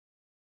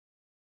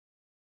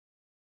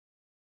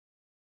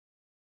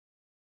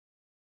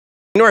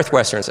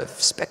Northwestern is a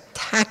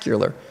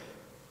spectacular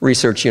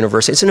research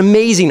university. It's an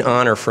amazing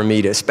honor for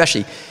me to,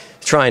 especially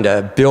trying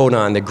to build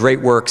on the great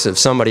works of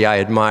somebody I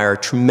admire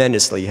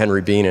tremendously,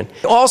 Henry Bienen.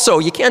 Also,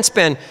 you can't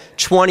spend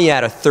 20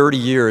 out of 30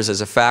 years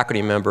as a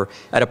faculty member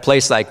at a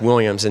place like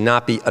Williams and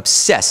not be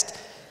obsessed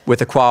with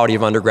the quality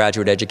of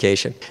undergraduate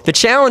education. The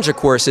challenge, of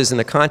course, is in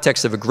the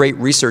context of a great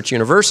research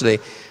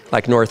university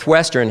like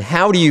Northwestern,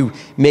 how do you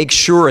make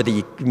sure that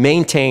you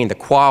maintain the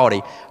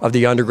quality of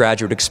the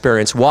undergraduate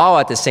experience while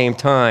at the same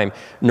time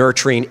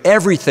nurturing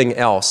everything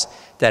else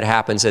that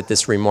happens at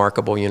this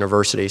remarkable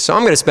university. So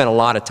I'm going to spend a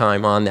lot of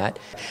time on that.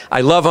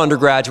 I love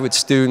undergraduate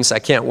students. I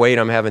can't wait.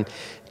 I'm having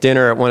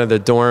dinner at one of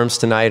the dorms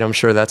tonight. I'm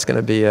sure that's going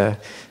to be a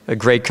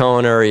great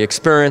culinary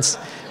experience.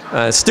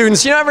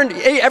 Students, you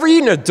ever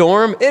eat in a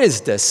dorm? It is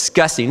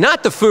disgusting.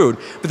 Not the food,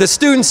 but the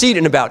students eat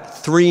in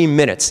about 3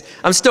 minutes.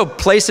 I'm still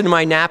placing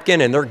my napkin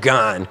and they're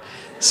gone.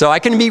 So I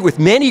can meet with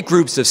many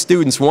groups of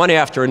students one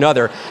after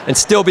another and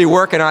still be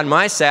working on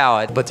my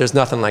salad, but there's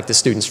nothing like the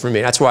students for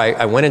me. That's why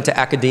I went into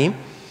academia.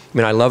 I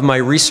mean, I love my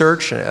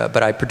research,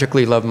 but I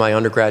particularly love my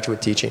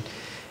undergraduate teaching.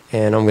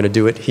 And I'm going to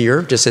do it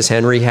here, just as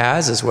Henry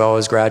has, as well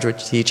as graduate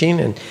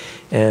teaching.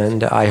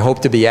 And I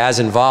hope to be as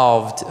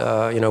involved,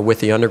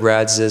 with the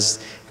undergrads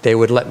as they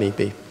would let me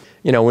be.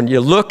 You know, when you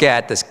look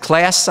at this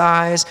class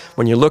size,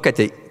 when you look at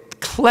the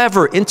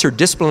clever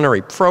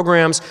interdisciplinary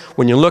programs,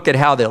 when you look at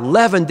how the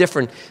 11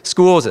 different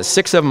schools, the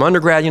 6 of them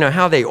undergrad,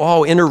 how they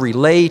all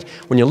interrelate,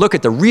 when you look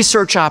at the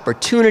research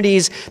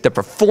opportunities, the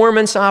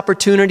performance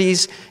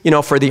opportunities,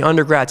 for the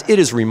undergrads, it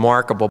is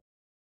remarkable.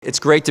 It's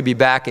great to be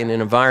back in an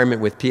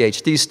environment with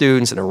PhD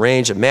students and a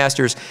range of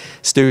master's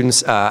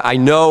students. I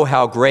know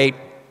how great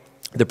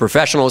the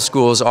professional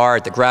schools are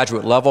at the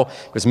graduate level,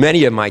 because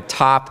many of my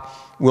top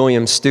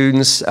Williams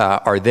students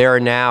are there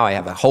now. I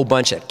have a whole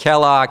bunch at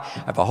Kellogg.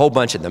 I have a whole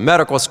bunch at the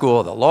medical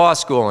school, the law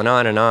school, and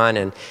on and on.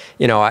 And,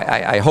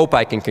 I hope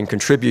I can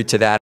contribute to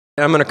that.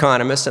 I'm an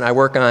economist, and I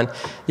work on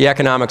the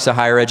economics of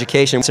higher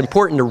education. It's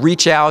important to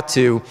reach out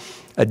to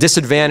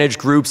disadvantaged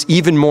groups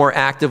even more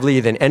actively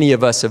than any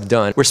of us have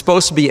done. We're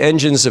supposed to be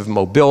engines of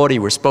mobility.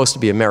 We're supposed to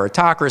be a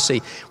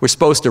meritocracy. We're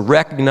supposed to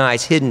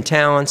recognize hidden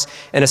talents,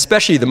 and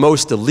especially the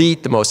most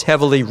elite, the most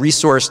heavily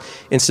resourced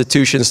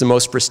institutions, the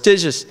most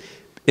prestigious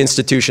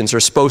institutions are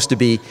supposed to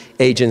be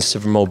agents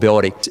of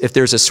mobility. If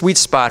there's a sweet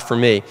spot for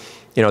me,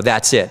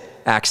 that's it,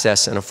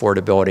 access and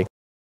affordability.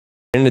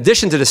 In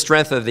addition to the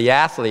strength of an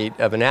athlete,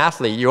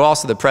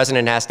 the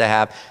president has to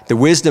have the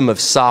wisdom of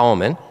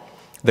Solomon,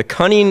 the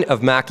cunning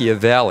of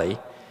Machiavelli,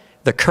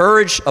 the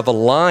courage of a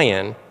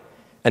lion,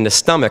 and the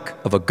stomach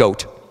of a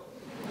goat.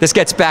 This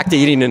gets back to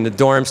eating in the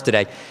dorms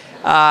today.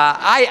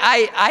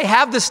 I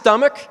have the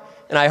stomach,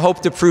 and I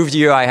hope to prove to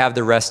you I have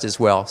the rest as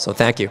well. So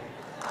thank you.